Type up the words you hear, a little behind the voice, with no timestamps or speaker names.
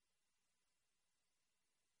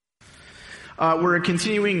We're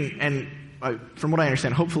continuing, and from what I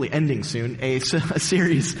understand, hopefully ending soon, a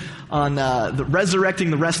series on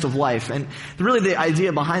resurrecting the rest of life. And really the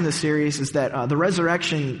idea behind the series is that the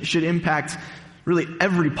resurrection should impact really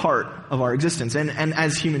every part of our existence. And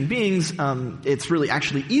as human beings, it's really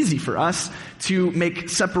actually easy for us to make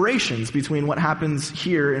separations between what happens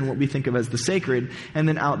here and what we think of as the sacred, and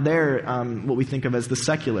then out there, what we think of as the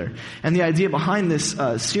secular. And the idea behind this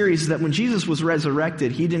series is that when Jesus was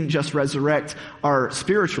resurrected, he didn't just resurrect our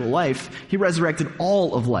spiritual life, he resurrected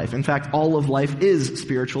all of life. In fact, all of life is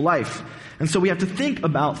spiritual life. And so we have to think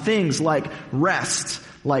about things like rest,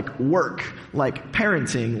 like work, like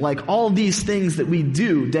parenting, like all these things that we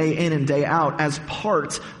do day in and day out as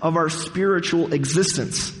part of our spiritual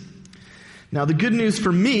existence. Now, the good news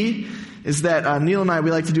for me is that Neil and I,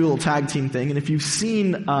 we like to do a little tag team thing. And if you've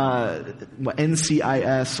seen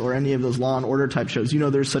NCIS or any of those Law and Order type shows, you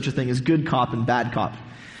know there's such a thing as good cop and bad cop.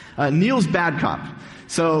 Neil's bad cop.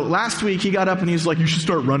 So last week he got up and he was like, "You should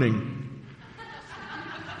start running."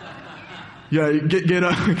 Yeah,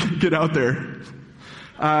 get out there.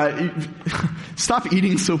 Stop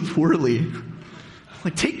eating so poorly.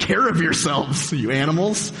 Like, take care of yourselves, you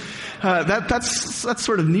animals. That's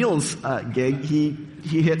sort of Neil's gig. He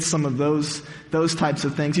hits some of those types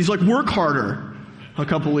of things. He's like, "Work harder," a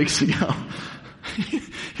couple weeks ago.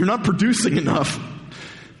 You're not producing enough.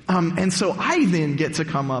 And so I then get to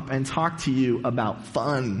come up and talk to you about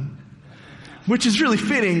fun, which is really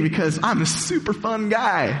fitting because I'm a super fun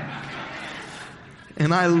guy.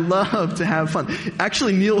 And I love to have fun.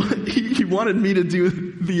 Actually, Neil, he wanted me to do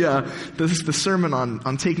the sermon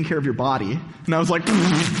on taking care of your body. And I was like,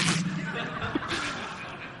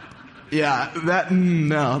 yeah,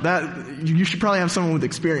 you should probably have someone with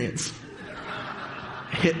experience.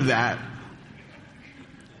 Hit that.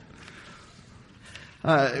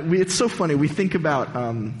 It's so funny. We think about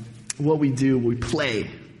what we do. We play,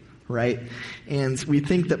 right? And we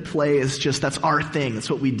think that play is that's our thing. That's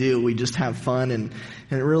what we do. We just have fun. And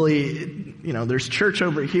really, there's church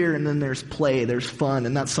over here, and then there's play, there's fun,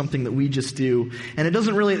 and that's something that we just do. And it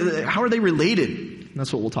doesn't really, how are they related?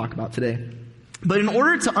 That's what we'll talk about today. But in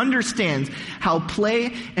order to understand how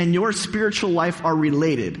play and your spiritual life are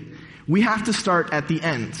related, we have to start at the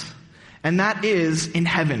end. And that is in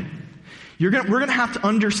heaven. We're going to have to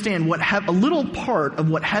understand a little part of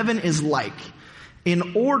what heaven is like,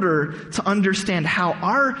 in order to understand how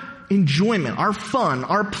our enjoyment, our fun,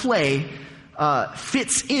 our play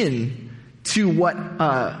fits in to what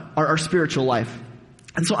our spiritual life.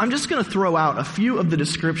 And so I'm just going to throw out a few of the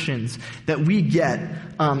descriptions that we get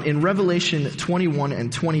in Revelation 21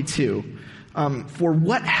 and 22 for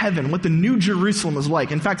what the New Jerusalem is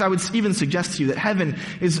like. In fact, I would even suggest to you that heaven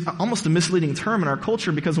is almost a misleading term in our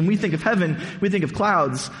culture, because when we think of heaven, we think of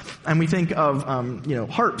clouds, and we think of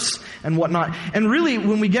harps and whatnot. And really,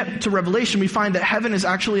 when we get to Revelation, we find that heaven is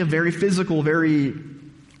actually a very physical, very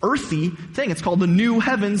earthy thing. It's called the new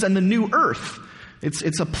heavens and the new earth.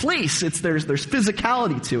 It's a place. There's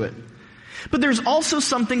physicality to it. But there's also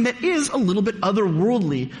something that is a little bit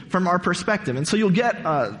otherworldly from our perspective. And so you'll get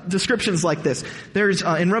descriptions like this. There's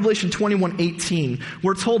in Revelation 21:18,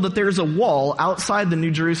 we're told that there's a wall outside the New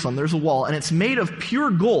Jerusalem. There's a wall, and it's made of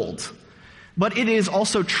pure gold, but it is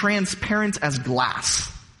also transparent as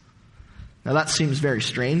glass. Now that seems very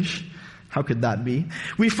strange. How could that be?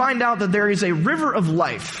 We find out that there is a river of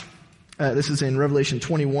life. This is in Revelation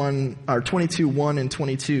 22:1 and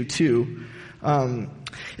 22:2.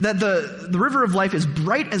 That the river of life is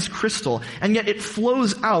bright as crystal, and yet it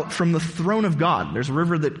flows out from the throne of God. There's a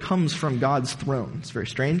river that comes from God's throne. It's very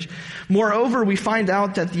strange. Moreover, we find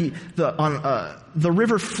out that the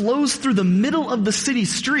river flows through the middle of the city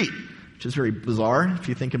street, which is very bizarre. If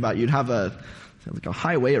you think about it, you'd have a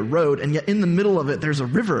highway, a road, and yet in the middle of it, there's a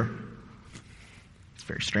river. It's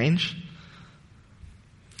very strange.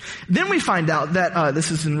 Then we find out that, this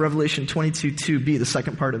is in Revelation 22:2b, the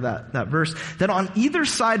second part of that verse, that on either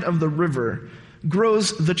side of the river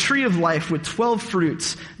grows the tree of life with 12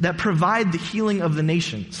 fruits that provide the healing of the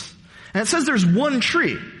nations. And it says there's one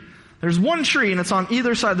tree. There's one tree, and it's on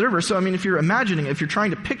either side of the river. So, if you're trying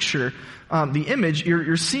to picture the image,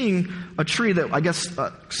 you're seeing a tree that, I guess,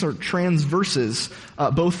 sort of transverses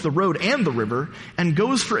both the road and the river and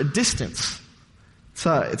goes for a distance.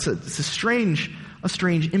 It's a strange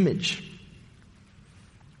image.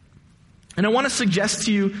 And I want to suggest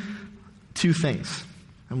to you two things,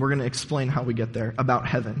 and we're going to explain how we get there, about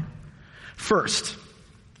heaven. First,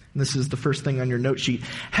 and this is the first thing on your note sheet,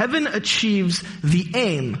 heaven achieves the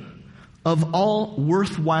aim of all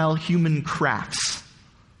worthwhile human crafts.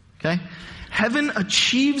 Okay? heaven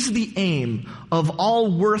achieves the aim of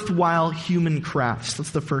all worthwhile human crafts.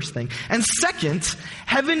 That's the first thing. And second,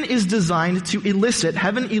 heaven elicits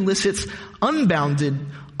unbounded,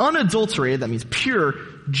 unadulterated, that means pure,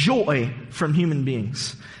 joy from human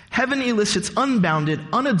beings. Heaven elicits unbounded,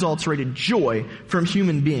 unadulterated joy from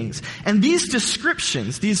human beings. And these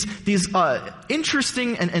descriptions, these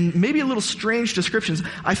interesting and maybe a little strange descriptions,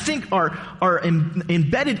 I think are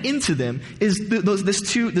embedded into them is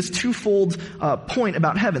this twofold point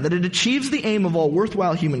about heaven, that it achieves the aim of all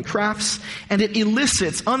worthwhile human crafts, and it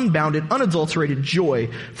elicits unbounded, unadulterated joy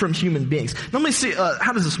from human beings. Now let me see,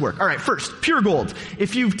 how does this work? All right, first, pure gold.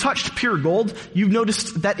 If you've touched pure gold, you've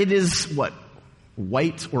noticed that it is what?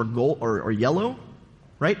 White or gold or yellow,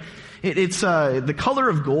 right? It's the color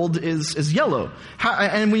of gold is yellow.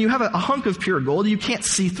 And when you have a hunk of pure gold, you can't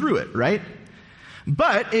see through it, right?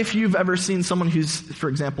 But if you've ever seen someone who's, for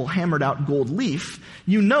example, hammered out gold leaf,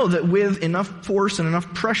 you know that with enough force and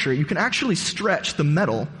enough pressure, you can actually stretch the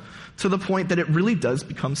metal to the point that it really does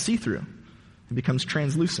become see-through. It becomes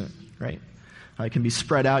translucent, right? It can be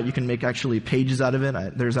spread out. You can make actually pages out of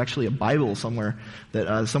it. There's actually a Bible somewhere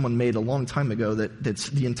that someone made a long time ago that's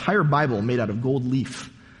the entire Bible made out of gold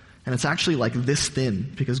leaf. And it's actually like this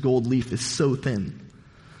thin because gold leaf is so thin.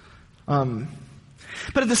 But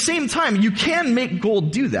at the same time, you can make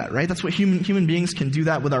gold do that, right? That's what human beings can do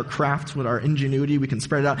that with our craft, with our ingenuity. We can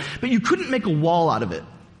spread it out. But you couldn't make a wall out of it.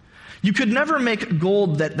 You could never make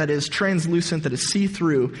gold that is translucent, that is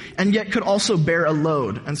see-through, and yet could also bear a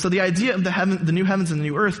load. And so the idea of the new heavens and the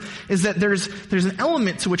new earth is that there's an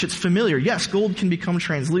element to which it's familiar. Yes, gold can become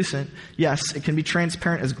translucent. Yes, it can be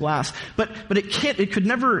transparent as glass. But it could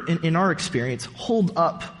never, in our experience, hold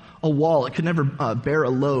up a wall. It could never bear a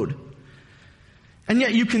load. And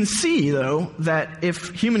yet you can see, though, that if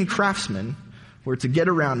human craftsmen were to get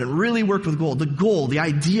around and really work with gold, the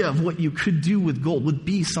idea of what you could do with gold would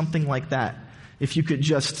be something like that. If you could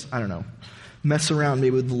just, mess around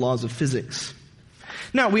maybe with the laws of physics.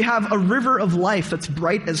 Now, we have a river of life that's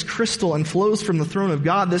bright as crystal and flows from the throne of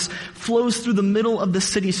God. This flows through the middle of the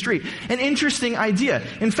city street. An interesting idea.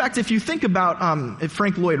 In fact, if you think about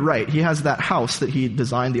Frank Lloyd Wright, he has that house that he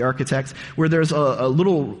designed, the architect, where there's a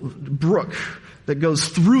little brook that goes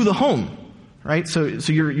through the home. Right? So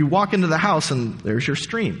you walk into the house and there's your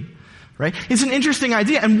stream. Right? It's an interesting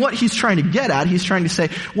idea. And what he's trying to get at, he's trying to say,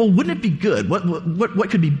 well, wouldn't it be good?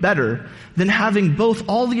 What could be better than having both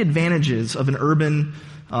all the advantages of an urban,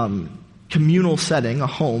 communal setting, a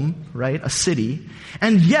home, right? A city,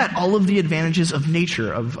 and yet all of the advantages of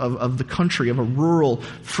nature, of the country, of a rural,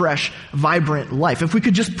 fresh, vibrant life. If we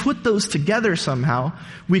could just put those together somehow,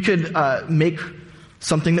 we could make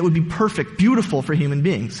something that would be perfect, beautiful for human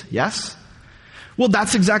beings. Yes? Well,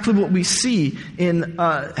 that's exactly what we see in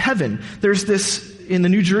heaven. There's this, in the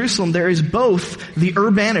New Jerusalem, there is both the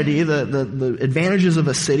urbanity, the advantages of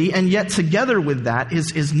a city, and yet together with that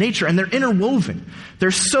is nature, and they're interwoven.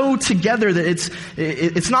 They're so together that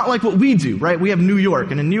it's not like what we do, right? We have New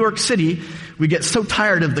York, and in New York City, we get so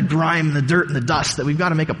tired of the grime and the dirt and the dust that we've got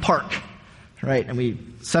to make a park, right? And we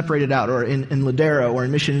separate it out. Or in Ladera or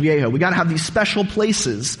in Mission Viejo, we got to have these special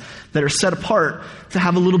places that are set apart to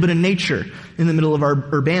have a little bit of nature in the middle of our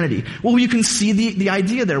urbanity. Well, you can see the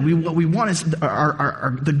idea there. What we want is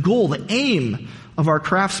the goal, the aim of our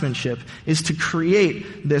craftsmanship is to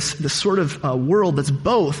create this sort of world that's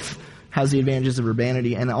both has the advantages of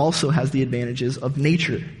urbanity and also has the advantages of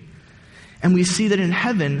nature. And we see that in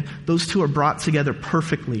heaven, those two are brought together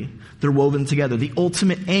perfectly. They're woven together. The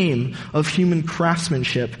ultimate aim of human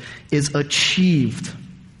craftsmanship is achieved.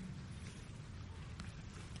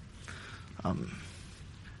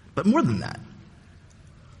 But more than that,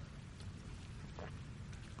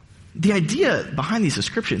 the idea behind these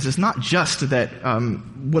descriptions is not just that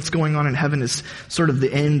what's going on in heaven is sort of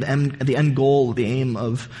the end goal, the aim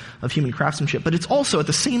of human craftsmanship, but it's also at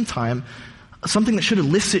the same time something that should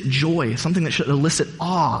elicit joy, something that should elicit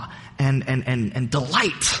awe and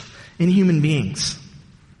delight in human beings.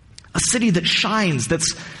 A city that shines,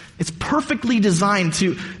 it's perfectly designed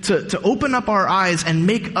to open up our eyes and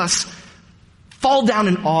make us fall down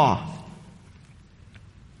in awe.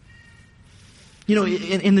 You know,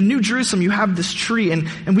 in the New Jerusalem, you have this tree,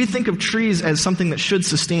 and we think of trees as something that should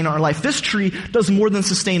sustain our life. This tree does more than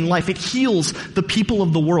sustain life. It heals the people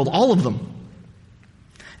of the world, all of them.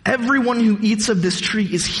 Everyone who eats of this tree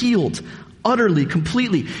is healed, utterly,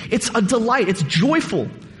 completely. It's a delight. It's joyful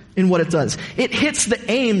in what it does. It hits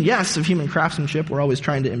the aim, yes, of human craftsmanship. We're always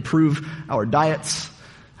trying to improve our diets,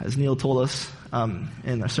 as Neil told us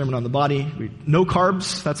in our Sermon on the Body. No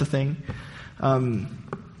carbs, that's a thing.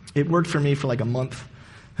 It worked for me for like a month,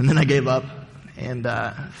 and then I gave up. and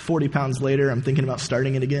 40 pounds later, I'm thinking about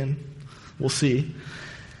starting it again. We'll see.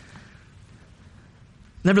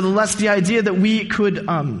 Nevertheless, the idea that we could,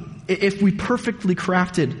 if we perfectly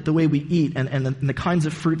crafted the way we eat and the kinds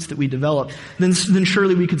of fruits that we develop, then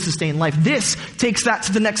surely we could sustain life. This takes that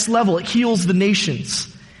to the next level. It heals the nations.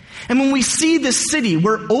 And when we see this city,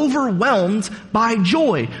 we're overwhelmed by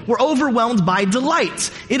joy. We're overwhelmed by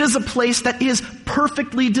delight. It is a place that is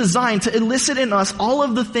perfectly designed to elicit in us all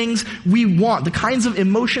of the things we want, the kinds of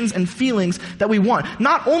emotions and feelings that we want.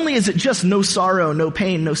 Not only is it just no sorrow, no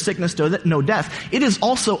pain, no sickness, no death, it is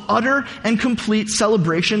also utter and complete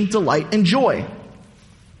celebration, delight, and joy.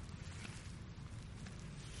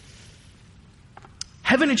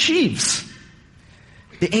 Heaven achieves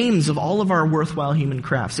the aims of all of our worthwhile human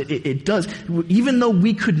crafts. It does. Even though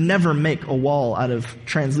we could never make a wall out of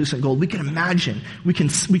translucent gold, we can imagine. We can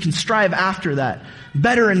strive after that.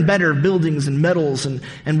 Better and better buildings and metals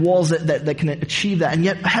and walls that can achieve that. And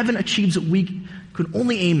yet heaven achieves what we could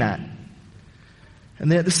only aim at.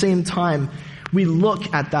 And then at the same time, we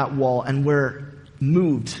look at that wall and we're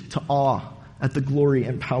moved to awe at the glory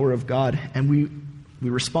and power of God. And we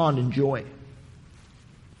respond in joy.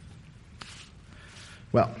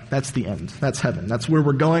 Well, that's the end. That's heaven. That's where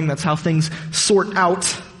we're going. That's how things sort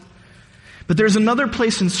out. But there's another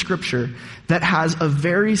place in Scripture that has a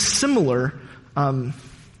very similar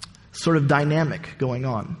sort of dynamic going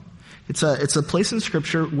on. It's a place in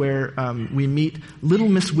Scripture where we meet little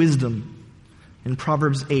Miss Wisdom in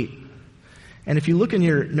Proverbs 8. And if you look in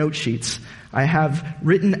your note sheets, I have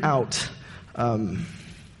written out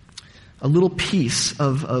a little piece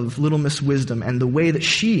of little Miss Wisdom and the way that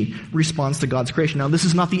she responds to God's creation. Now, this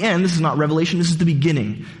is not the end. This is not Revelation. This is the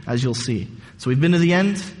beginning, as you'll see. So we've been to the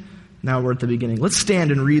end. Now we're at the beginning. Let's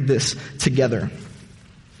stand and read this together.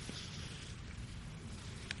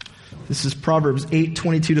 This is Proverbs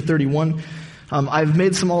 8:22-31. I've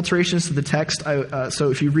made some alterations to the text,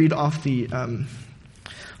 so if you read off the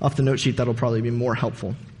note sheet, that'll probably be more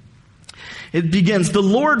helpful. It begins, "The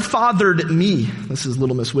Lord fathered me," this is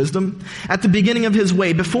little Miss Wisdom, "at the beginning of his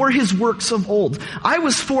way, before his works of old. I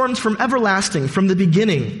was formed from everlasting, from the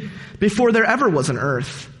beginning, before there ever was an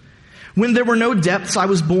earth. When there were no depths, I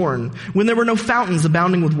was born, when there were no fountains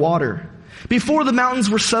abounding with water. Before the mountains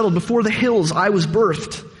were settled, before the hills, I was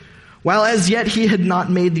birthed. While as yet he had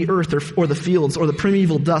not made the earth or the fields or the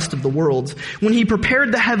primeval dust of the world. When he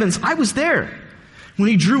prepared the heavens, I was there. When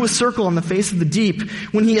he drew a circle on the face of the deep,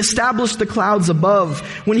 when he established the clouds above,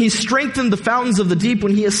 when he strengthened the fountains of the deep,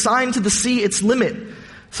 when he assigned to the sea its limit,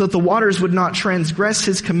 so that the waters would not transgress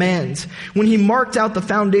his commands, when he marked out the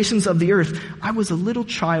foundations of the earth, I was a little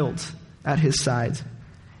child at his side.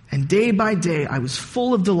 And day by day I was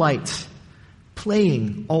full of delight,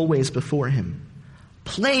 playing always before him,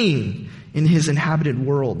 playing in his inhabited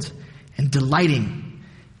world, and delighting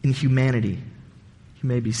in humanity." You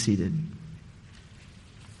may be seated.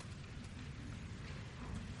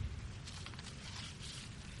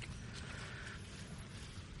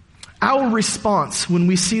 Our response when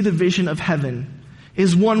we see the vision of heaven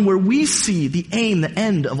is one where we see the aim, the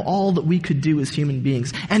end of all that we could do as human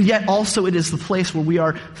beings. And yet also it is the place where we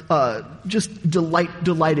are just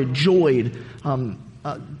delighted, joyed.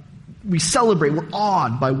 We celebrate, we're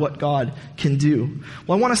awed by what God can do.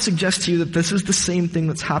 Well, I want to suggest to you that this is the same thing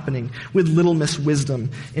that's happening with little Miss Wisdom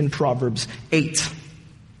in Proverbs 8.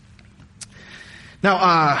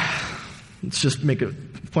 Now, let's just make a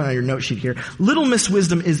point on your note sheet here. Little Miss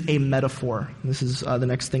Wisdom is a metaphor. This is the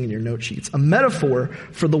next thing in your note sheets. A metaphor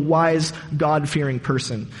for the wise, God-fearing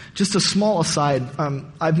person. Just a small aside,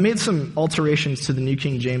 I've made some alterations to the New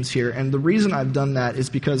King James here, and the reason I've done that is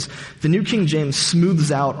because the New King James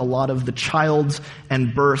smooths out a lot of the child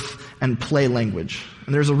and birth and play language.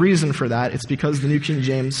 And there's a reason for that. It's because the New King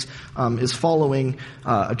James is following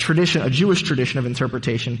a Jewish tradition of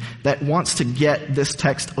interpretation that wants to get this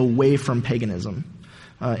text away from paganism.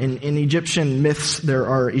 In Egyptian myths, there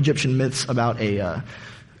are Egyptian myths about a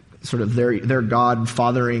sort of their god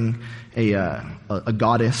fathering a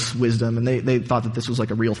goddess, wisdom, and they thought that this was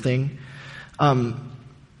like a real thing.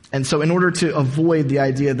 And so in order to avoid the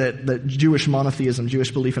idea that Jewish monotheism,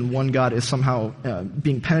 Jewish belief in one God is somehow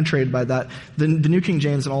being penetrated by that, the New King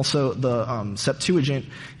James and also the Septuagint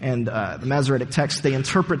and the Masoretic text, they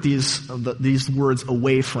interpret these words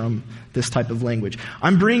away from this type of language.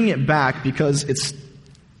 I'm bringing it back because it's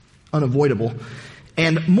unavoidable.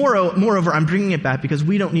 And moreover, I'm bringing it back because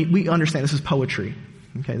we understand this is poetry.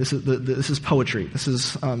 Okay, this is poetry. This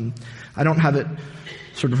is, I don't have it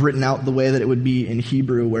sort of written out the way that it would be in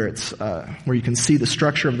Hebrew where it's, where you can see the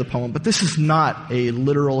structure of the poem, but this is not a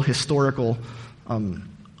literal, historical,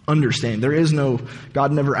 understanding.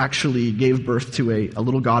 God never actually gave birth to a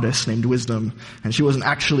little goddess named Wisdom, and she wasn't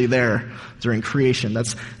actually there during creation.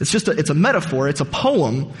 It's a metaphor, it's a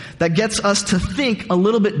poem that gets us to think a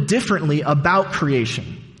little bit differently about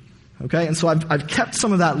creation. Okay, and so I've kept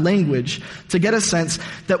some of that language to get a sense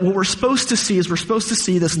that what we're supposed to see is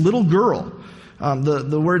this little girl.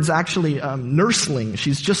 The word's actually nursling.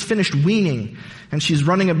 She's just finished weaning, and she's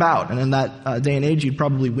running about. And in that day and age, you'd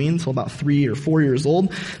probably wean until about 3 or 4 years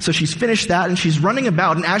old. So she's finished that, and she's running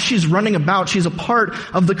about. And as she's running about, she's a part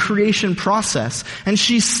of the creation process. And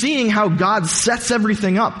she's seeing how God sets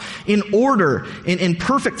everything up in order, in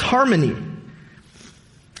perfect harmony.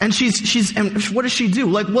 And and what does she do?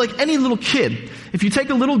 Like any little kid, if you take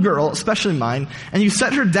a little girl, especially mine, and you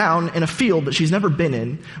set her down in a field that she's never been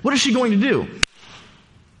in, what is she going to do?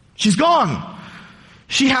 She's gone.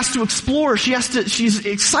 She has to explore. She's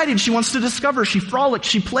excited. She wants to discover. She frolics.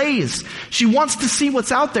 She plays. She wants to see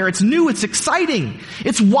what's out there. It's new. It's exciting.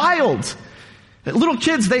 It's wild. Little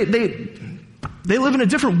kids, they live in a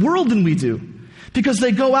different world than we do. Because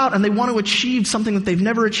they go out and they want to achieve something that they've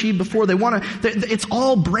never achieved before. It's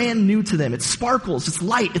all brand new to them. It sparkles. It's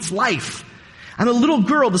light. It's life. And this little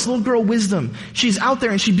girl Wisdom, she's out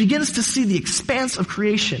there and she begins to see the expanse of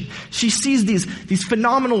creation. She sees these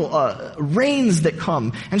phenomenal rains that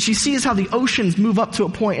come. And she sees how the oceans move up to a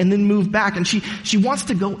point and then move back. And she wants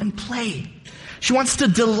to go and play. She wants to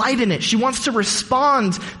delight in it. She wants to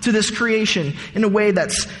respond to this creation in a way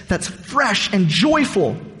that's fresh and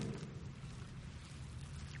joyful.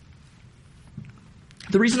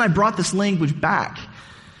 The reason I brought this language back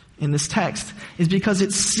in this text is because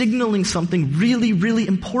it's signaling something really, really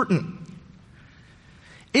important.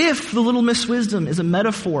 If the little Miss Wisdom is a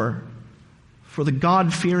metaphor for the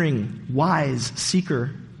God-fearing, wise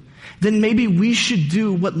seeker, then maybe we should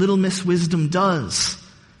do what little Miss Wisdom does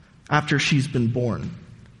after she's been born.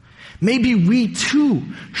 Maybe we too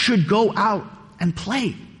should go out and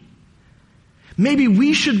play. Maybe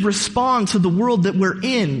we should respond to the world that we're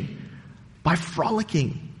in by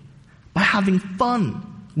frolicking, by having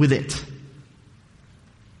fun with it.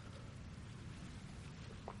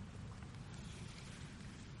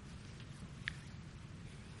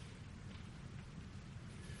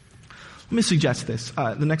 Let me suggest this.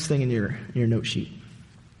 The next thing in your note sheet.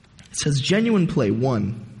 It says, genuine play,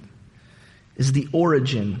 1, is the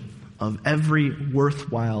origin of every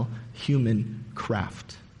worthwhile human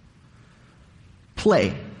craft.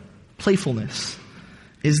 Playfulness,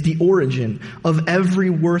 is the origin of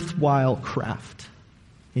every worthwhile craft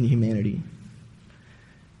in humanity.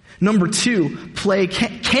 Number 2, play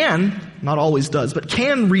can, not always does, but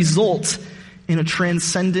can result in a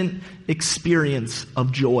transcendent experience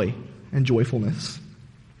of joy and joyfulness.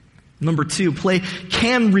 Number 2, play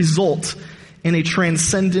can result in a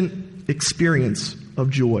transcendent experience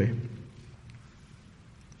of joy.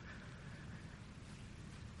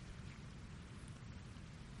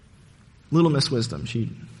 Little Miss Wisdom, she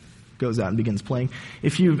goes out and begins playing.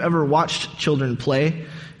 If you've ever watched children play,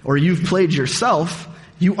 or you've played yourself,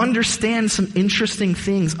 you understand some interesting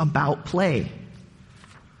things about play.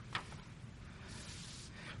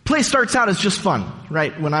 Play starts out as just fun,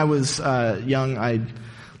 right? When I was young, I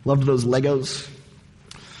loved those Legos.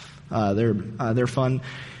 They're fun.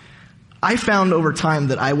 I found over time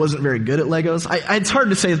that I wasn't very good at Legos. It's hard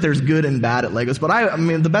to say that there's good and bad at Legos, but I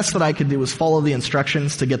mean, the best that I could do was follow the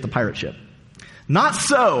instructions to get the pirate ship. Not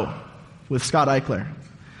so with Scott Eichler.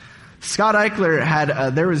 Scott Eichler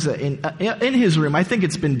had, there was in his room, I think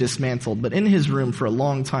it's been dismantled, but in his room for a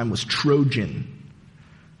long time was Trojan.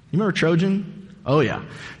 You remember Trojan? Oh yeah.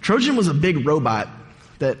 Trojan was a big robot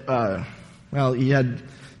that, I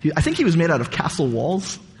think he was made out of castle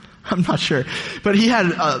walls. I'm not sure. But he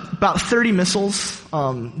had about 30 missiles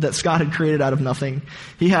that Scott had created out of nothing.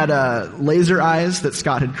 He had laser eyes that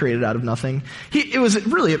Scott had created out of nothing. It was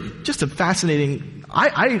really just a fascinating...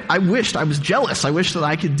 I wished, I was jealous. I wished that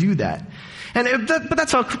I could do that. But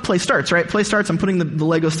that's how play starts, right? Play starts, I'm putting the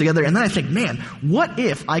Legos together, and then I think, man, what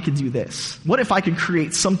if I could do this? What if I could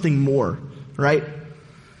create something more, right?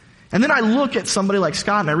 And then I look at somebody like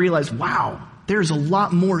Scott and I realize, wow, there's a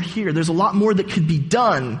lot more here. There's a lot more that could be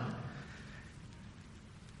done.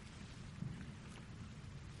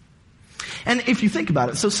 And if you think about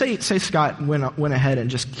it, so say Scott went ahead and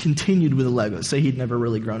just continued with the Legos. Say he'd never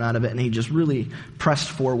really grown out of it and he just really pressed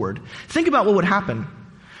forward. Think about what would happen.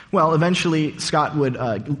 Well, eventually Scott would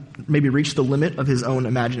maybe reach the limit of his own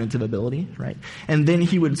imaginative ability, right? And then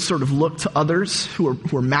he would sort of look to others who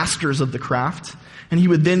are masters of the craft. And he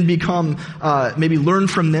would then become, maybe learn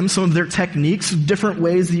from them some of their techniques, different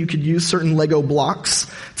ways that you could use certain Lego blocks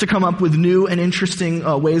to come up with new and interesting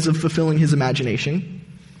ways of fulfilling his imagination.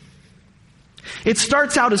 It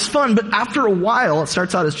starts out as fun, but after a while, it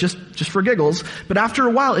starts out as just for giggles, but after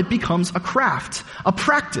a while, it becomes a craft, a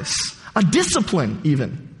practice, a discipline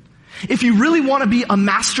even. If you really want to be a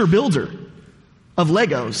master builder of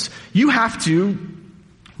Legos, you have to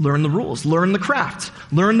learn the rules, learn the craft,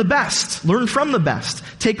 learn the best, learn from the best,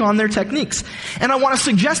 take on their techniques. And I want to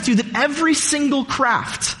suggest to you that every single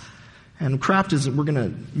craft, and craft is, we're going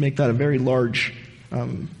to make that a very large, we're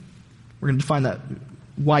going to define that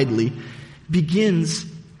widely, begins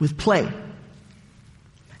with play.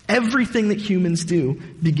 Everything that humans do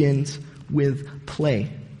begins with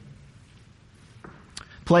play.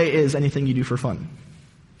 Play is anything you do for fun.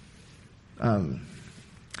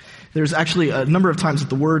 There's actually a number of times that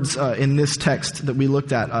the words in this text that we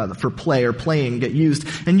looked at for play or playing get used,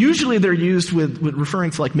 and usually they're used with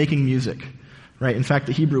referring to like making music, right? In fact,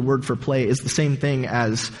 the Hebrew word for play is the same thing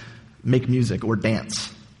as make music or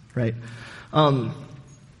dance, right?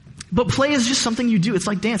 But play is just something you do. It's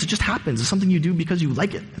like dance. It just happens. It's something you do because you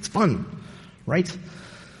like it. It's fun, right?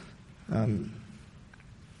 And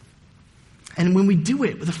when we do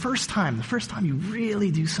it the first time you really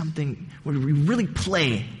do something where we really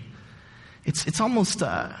play, it's almost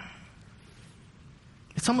like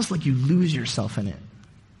you lose yourself in it.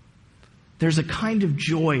 There's a kind of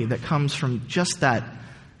joy that comes from just that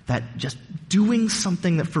just doing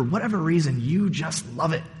something that for whatever reason you just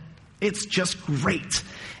love it. It's just great.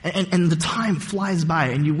 And the time flies by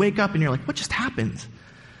and you wake up and you're like, what just happened?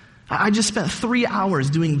 I just spent 3 hours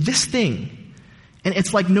doing this thing. And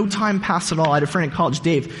it's like no time passed at all. I had a friend in college,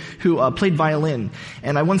 Dave, who played violin.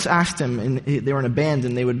 And I once asked him, and they were in a band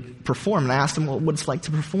and they would perform. And I asked him what it's like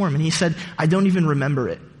to perform. And he said, I don't even remember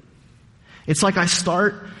it. It's like I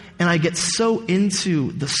start and I get so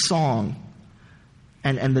into the song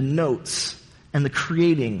and the notes and the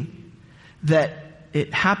creating that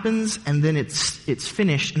it happens and then it's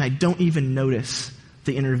finished and I don't even notice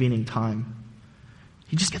the intervening time.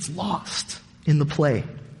 He just gets lost in the play.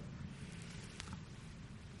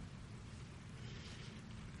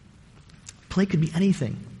 Play could be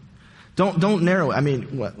anything. Don't narrow it. I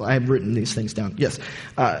mean, I've written these things down. Yes.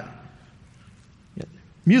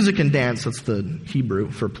 Music and dance, that's the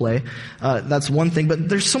Hebrew for play. That's one thing, but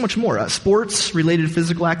there's so much more. Sports, related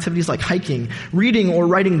physical activities like hiking, reading or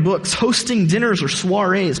writing books, hosting dinners or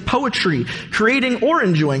soirees, poetry, creating or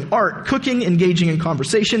enjoying art, cooking, engaging in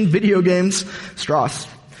conversation, video games, Strauss,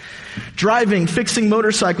 driving, fixing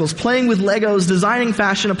motorcycles, playing with Legos, designing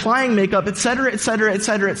fashion, applying makeup, etc., etc.,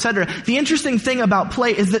 etc., etc. The interesting thing about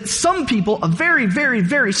play is that some people, a very, very,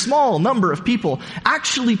 very small number of people,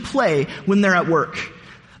 actually play when they're at work.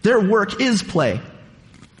 Their work is play.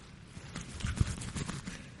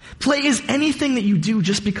 Play is anything that you do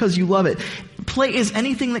just because you love it. Play is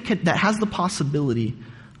anything that has the possibility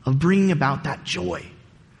of bringing about that joy,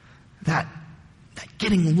 that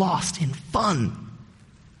getting lost in fun.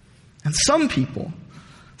 And some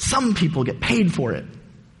people get paid for it.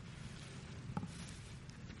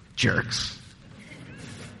 Jerks.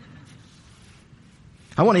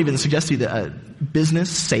 I want to even suggest to you that business,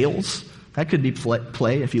 sales, that could be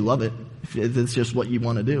play if you love it, if it's just what you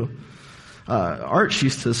want to do. Arch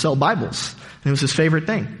used to sell Bibles, and it was his favorite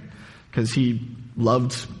thing because he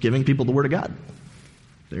loved giving people the Word of God.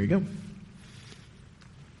 There you go.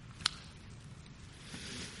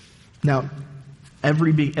 Now,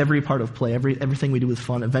 every part of play, everything we do with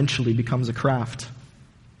fun eventually becomes a craft.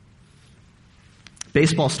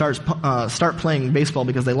 Baseball start playing baseball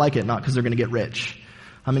because they like it, not because they're going to get rich.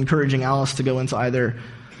 I'm encouraging Alice to go into either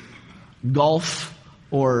golf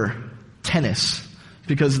or tennis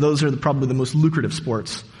because those are probably the most lucrative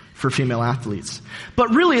sports for female athletes. But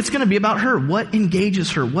really, it's going to be about her. What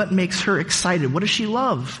engages her? What makes her excited? What does she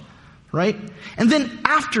love? Right? And then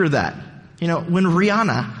after that, when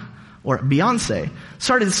Rihanna or Beyonce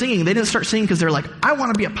started singing, they didn't start singing because they're like, I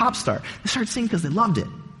want to be a pop star. They started singing because they loved it.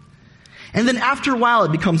 And then after a while,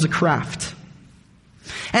 it becomes a craft.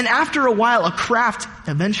 And after a while, a craft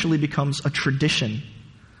eventually becomes a tradition.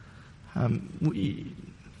 I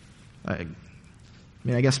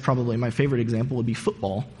guess probably my favorite example would be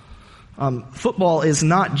football. Football is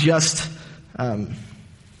not just,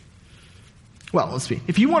 let's see.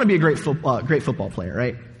 If you want to be a great football player,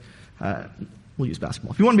 right? We'll use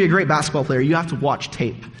basketball. If you want to be a great basketball player, you have to watch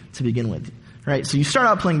tape to begin with, right? So you start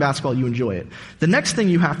out playing basketball, you enjoy it. The next thing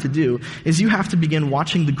you have to do is you have to begin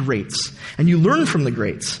watching the greats, and you learn from the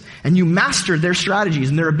greats, and you master their strategies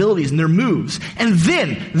and their abilities and their moves. And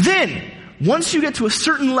then, once you get to a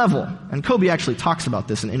certain level, and Kobe actually talks about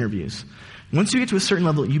this in interviews, Once you get to a certain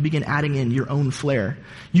level, you begin adding in your own flair.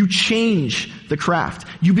 You change the craft.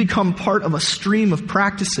 You become part of a stream of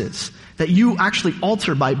practices that you actually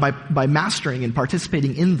alter by mastering and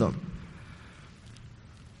participating in them.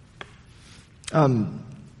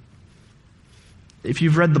 If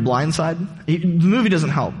you've read The Blind Side, the movie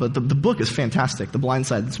doesn't help, but the book is fantastic. The Blind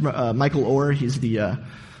Side. It's Michael Orr. He's the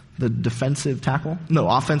offensive tackle,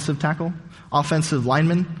 offensive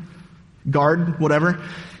lineman, guard, whatever.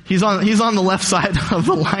 He's on the left side of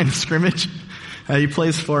the line of scrimmage. He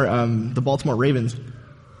plays for the Baltimore Ravens.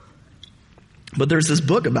 But there's this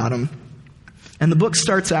book about him, and the book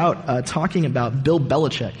starts out talking about Bill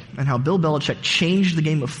Belichick and how Bill Belichick changed the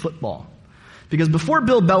game of football. Because before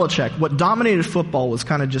Bill Belichick, what dominated football was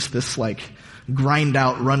kind of just this like grind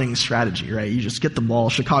out running strategy, right? You just get the ball,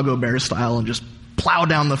 Chicago Bears style, and just plow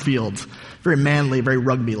down the field. Very manly, very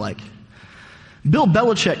rugby-like. Bill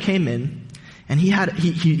Belichick came in, and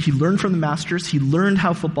he learned from the masters, he learned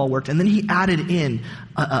how football worked, and then he added in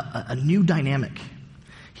a new dynamic.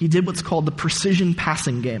 He did what's called the precision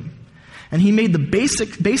passing game. And he made the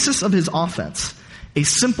basis of his offense a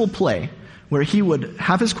simple play where he would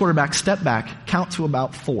have his quarterback step back, count to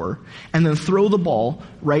about 4, and then throw the ball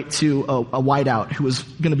right to a wideout who was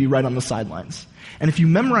going to be right on the sidelines. And if you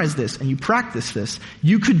memorize this and you practice this,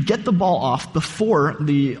 you could get the ball off before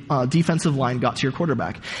the defensive line got to your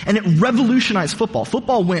quarterback. And it revolutionized football.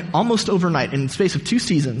 Football went almost overnight in the space of 2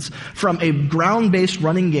 seasons from a ground-based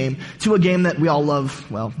running game to a game that we all love,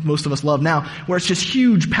 well, most of us love now, where it's just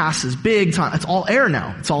huge passes, big time. It's all air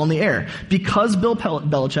now. It's all in the air. Because Bill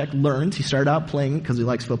Belichick learned, he started out playing because he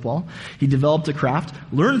likes football, he developed a craft,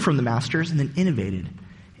 learned from the masters, and then innovated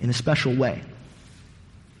in a special way.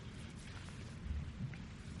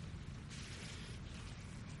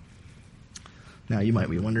 Now, you might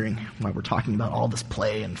be wondering why we're talking about all this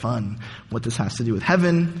play and fun, what this has to do with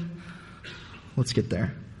heaven. Let's get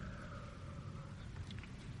there.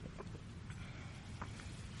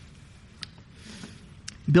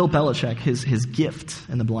 Bill Belichick, his gift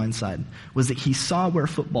in The Blind Side was that he saw where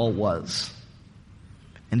football was.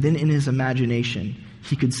 And then in his imagination,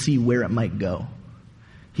 he could see where it might go.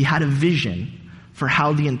 He had a vision for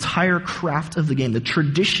how the entire craft of the game, the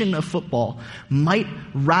tradition of football, might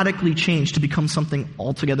radically change to become something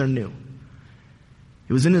altogether new.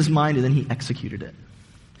 It was in his mind, and then he executed it.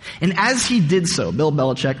 And as he did so, Bill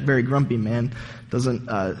Belichick, very grumpy man,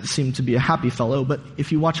 doesn't seem to be a happy fellow, but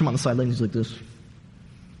if you watch him on the sideline, he's like this.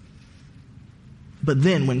 But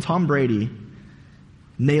then, when Tom Brady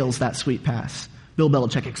nails that sweet pass, Bill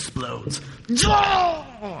Belichick explodes.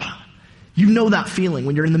 You know that feeling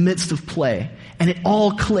when you're in the midst of play and it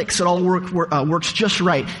all clicks, it all works just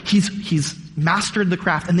right. He's mastered the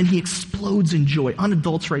craft, and then he explodes in joy,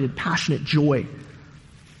 unadulterated, passionate joy.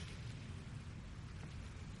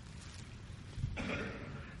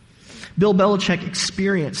 Bill Belichick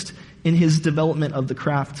experienced in his development of the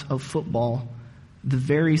craft of football the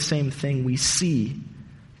very same thing we see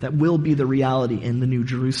that will be the reality in the New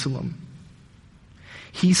Jerusalem.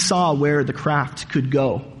 He saw where the craft could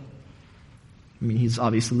go. I mean, he's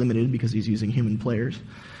obviously limited because he's using human players.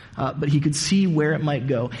 But he could see where it might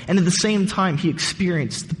go. And at the same time, he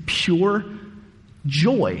experienced the pure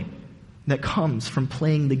joy that comes from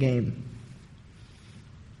playing the game.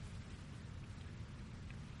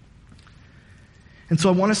 And so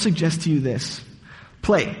I want to suggest to you this.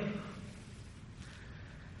 Play.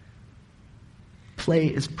 Play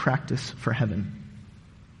is practice for heaven.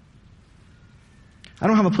 I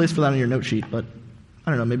don't have a place for that on your note sheet, but I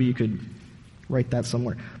don't know, maybe you could write that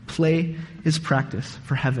somewhere. Play is practice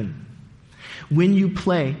for heaven. When you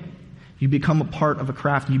play, you become a part of a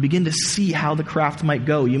craft. You begin to see how the craft might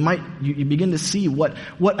go. You begin to see what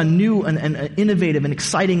a new and innovative and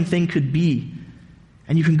exciting thing could be,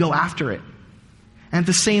 and you can go after it. And at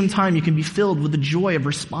the same time, you can be filled with the joy of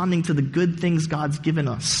responding to the good things God's given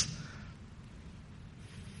us.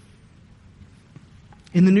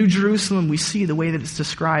 In the New Jerusalem, we see the way that it's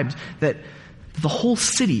described that the whole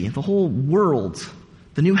city, the whole world,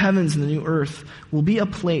 the new heavens and the new earth will be a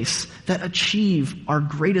place that achieve our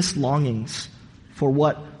greatest longings for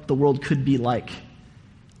what the world could be like.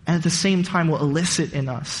 And at the same time will elicit in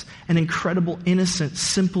us an incredible, innocent,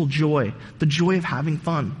 simple joy, the joy of having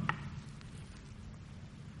fun.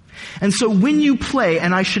 And so when you play,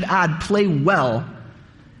 and I should add, play well,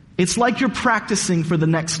 it's like you're practicing for the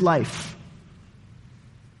next life.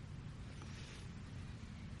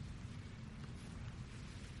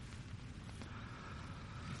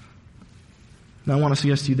 Now, I want to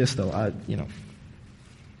suggest to you this, though. No,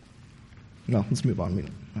 let's move on. We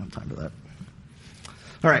don't have time for that.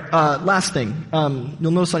 All right, last thing.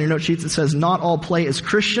 You'll notice on your note sheets it says, not all play is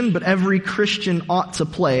Christian, but every Christian ought to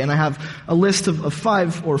play. And I have a list of four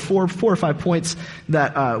or five points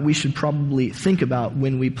that we should probably think about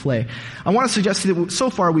when we play. I want to suggest to you that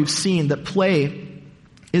so far we've seen that play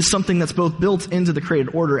is something that's both built into the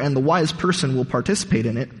created order and the wise person will participate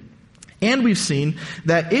in it. And we've seen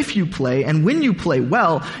that if you play, and when you play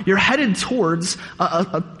well, you're headed towards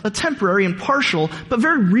a temporary and partial, but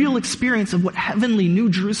very real experience of what heavenly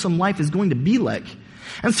New Jerusalem life is going to be like.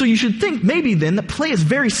 And so you should think maybe then that play is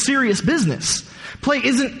very serious business. Play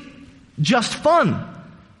isn't just fun.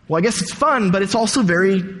 Well, I guess it's fun, but it's also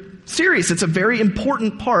very serious. It's a very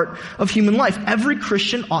important part of human life. Every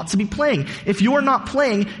Christian ought to be playing. If you're not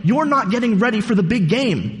playing, you're not getting ready for the big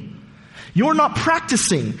game. You're not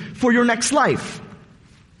practicing for your next life.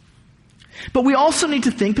 But we also need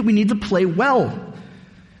to think that we need to play well.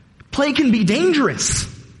 Play can be dangerous.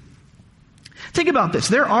 Think about this.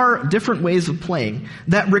 There are different ways of playing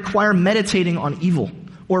that require meditating on evil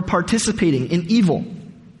or participating in evil.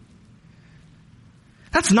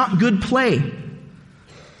 That's not good play. I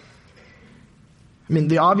mean,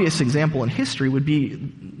 the obvious example in history would be,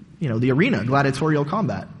 the arena, gladiatorial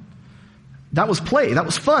combat. That was play. That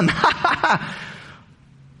was fun.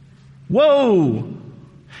 Whoa!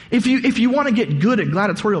 If you want to get good at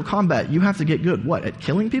gladiatorial combat, you have to get good, what, at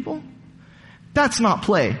killing people? That's not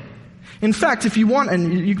play. In fact, if you want,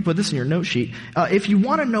 and you can put this in your note sheet, if you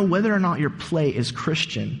want to know whether or not your play is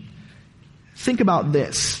Christian, think about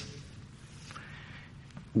this.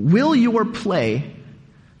 Will your play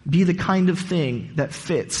be the kind of thing that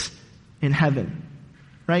fits in heaven?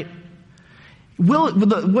 Right?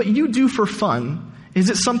 What you do for fun, is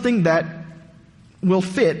it something that will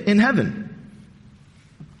fit in heaven?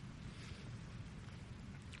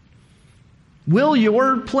 Will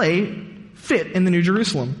your play fit in the New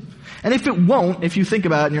Jerusalem? And if it won't, if you think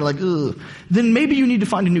about it and you're like, ugh, then maybe you need to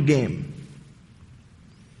find a new game.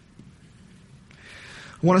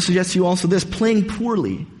 I want to suggest to you also this: playing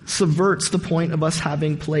poorly subverts the point of us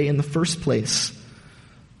having play in the first place.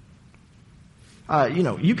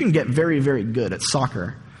 You can get very, very good at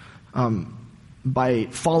soccer by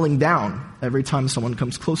falling down every time someone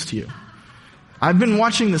comes close to you. I've been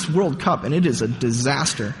watching this World Cup, and it is a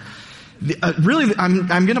disaster. Really, I'm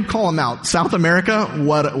going to call them out. South America,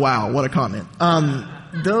 what a comment.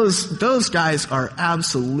 Those guys are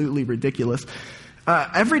absolutely ridiculous.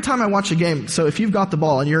 Every time I watch a game, so if you've got the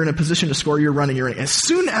ball and you're in a position to score, you're running. As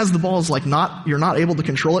soon as the ball is you're not able to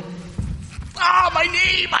control it. My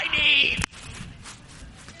knee!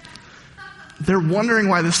 They're wondering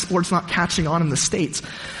why this sport's not catching on in the States.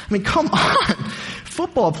 I mean, come on.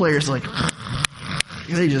 Football players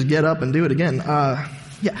they just get up and do it again.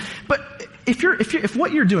 But if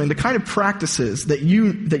what you're doing, the kind of practices that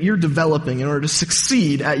you're developing in order to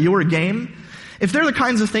succeed at your game, if they're the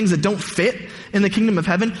kinds of things that don't fit in the kingdom of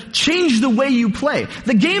heaven, change the way you play.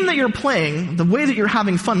 The game that you're playing, the way that you're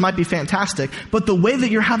having fun might be fantastic, but the way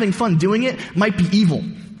that you're having fun doing it might be evil.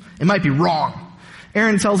 It might be wrong.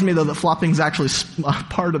 Aaron tells me, though, that flopping is actually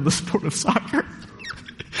part of the sport of soccer.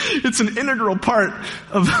 It's an integral part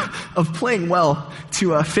of playing well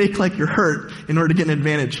to fake like you're hurt in order to get an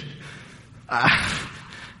advantage. I'm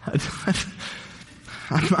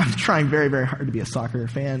trying very, very hard to be a soccer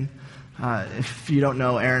fan. If you don't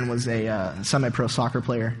know, Aaron was a semi-pro soccer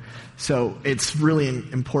player. So it's really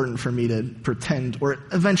important for me to pretend, or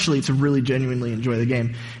eventually to really genuinely enjoy the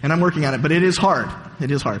game. And I'm working on it, but it is hard. It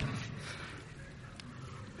is hard.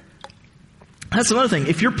 That's another thing.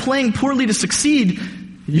 If you're playing poorly to succeed,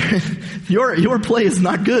 your play is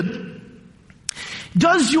not good.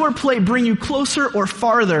 Does your play bring you closer or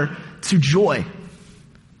farther to joy?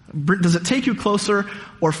 Does it take you closer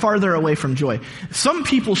or farther away from joy? Some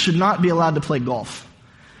people should not be allowed to play golf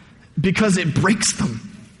because it breaks them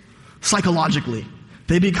psychologically.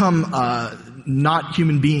 They become not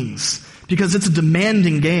human beings because it's a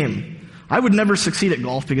demanding game. I would never succeed at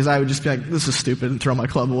golf because I would just be like, this is stupid, and throw my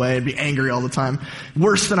club away and be angry all the time.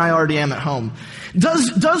 Worse than I already am at home.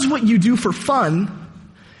 Does what you do for fun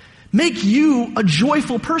make you a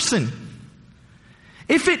joyful person?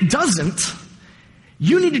 If it doesn't,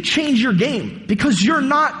 you need to change your game because you're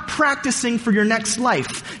not practicing for your next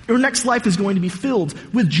life. Your next life is going to be filled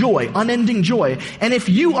with joy, unending joy. And if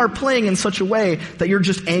you are playing in such a way that you're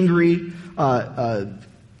just angry,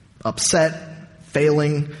 upset,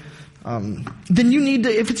 failing, then you need to,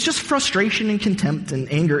 if it's just frustration and contempt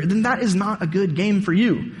and anger, then that is not a good game for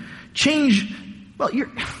you.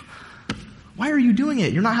 Why are you doing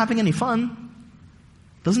it? You're not having any fun.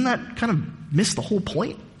 Doesn't that kind of miss the whole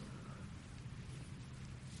point?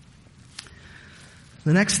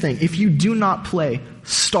 The next thing, if you do not play,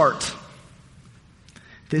 start.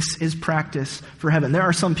 This is practice for heaven. There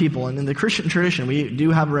are some people, and in the Christian tradition, we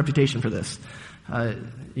do have a reputation for this.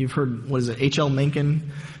 You've heard, H.L.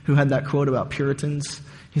 Mencken, who had that quote about Puritans.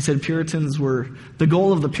 He said the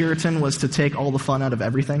goal of the Puritan was to take all the fun out of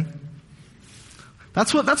everything.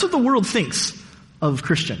 That's what the world thinks of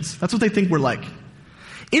Christians. That's what they think we're like.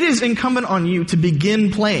 It is incumbent on you to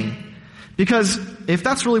begin playing. Because if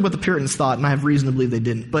that's really what the Puritans thought, and I have reason to believe they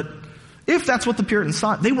didn't, but if that's what the Puritans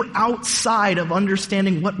thought, they were outside of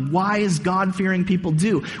understanding what wise, God-fearing people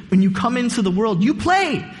do. When you come into the world, you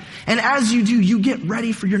play. And as you do, you get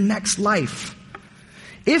ready for your next life.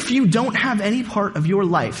 If you don't have any part of your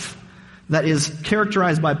life that is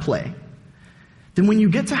characterized by play, then when you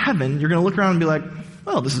get to heaven, you're going to look around and be like,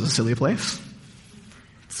 oh, this is a silly place.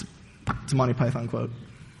 It's a Monty Python quote.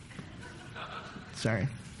 Sorry.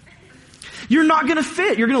 You're not going to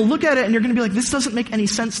fit. You're going to look at it and you're going to be like, this doesn't make any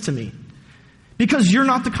sense to me. Because you're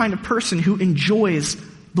not the kind of person who enjoys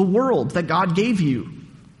the world that God gave you.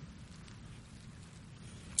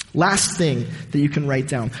 Last thing that you can write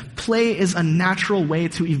down. Play is a natural way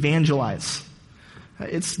to evangelize.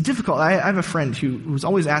 It's difficult. I have a friend who's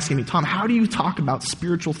always asking me, Tom, how do you talk about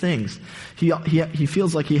spiritual things? He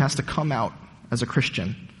feels like he has to come out as a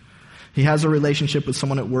Christian. He has a relationship with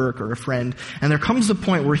someone at work or a friend, and there comes a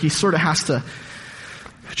point where he sort of has to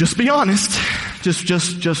just be honest.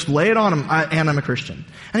 Just lay it on him, and I'm a Christian.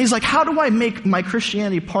 And he's like, how do I make my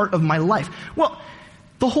Christianity part of my life? Well,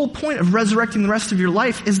 the whole point of resurrecting the rest of your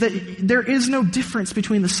life is that there is no difference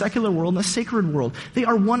between the secular world and the sacred world. They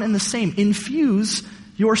are one and the same. Infuse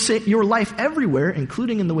your life everywhere,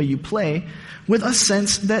 including in the way you play, with a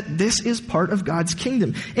sense that this is part of God's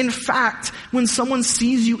kingdom. In fact, when someone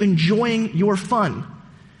sees you enjoying your fun,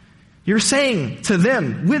 you're saying to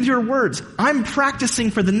them, with your words, I'm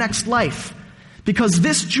practicing for the next life. Because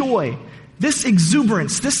this joy, this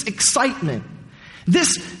exuberance, this excitement,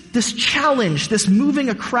 this challenge, this moving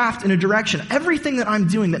a craft in a direction, everything that I'm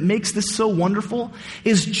doing that makes this so wonderful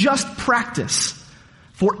is just practice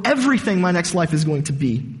for everything my next life is going to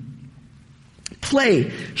be.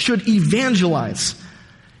 Play should evangelize.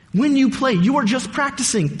 When you play, you are just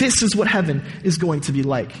practicing. This is what heaven is going to be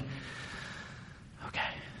like. Okay.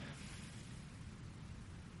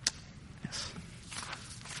 Yes.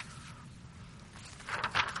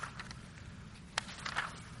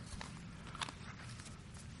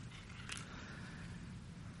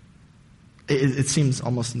 It seems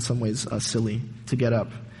almost in some ways silly to get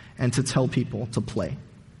up and to tell people to play,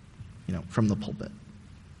 from the pulpit.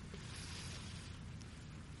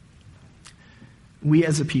 We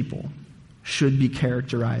as a people should be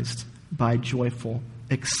characterized by joyful,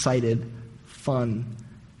 excited, fun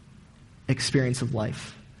experience of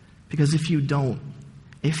life. Because if you don't,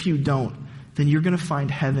 then you're going to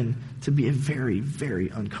find heaven to be a very, very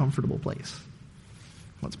uncomfortable place.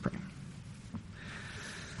 Let's pray.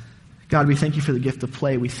 God, we thank you for the gift of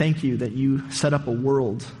play. We thank you that you set up a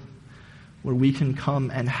world where we can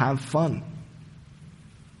come and have fun.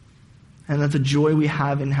 And that the joy we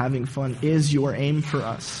have in having fun is your aim for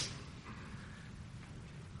us.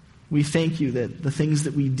 We thank you that the things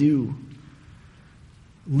that we do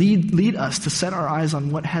lead us to set our eyes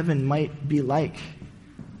on what heaven might be like.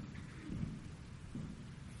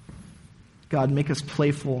 God, make us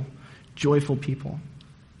playful, joyful people.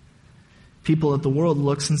 People that the world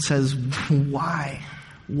looks and says, why?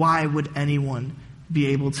 Why would anyone be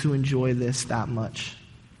able to enjoy this that much?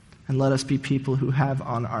 And let us be people who have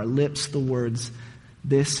on our lips the words,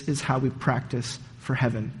 this is how we practice for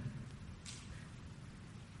heaven.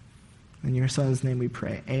 In your Son's name we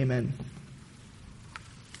pray. Amen.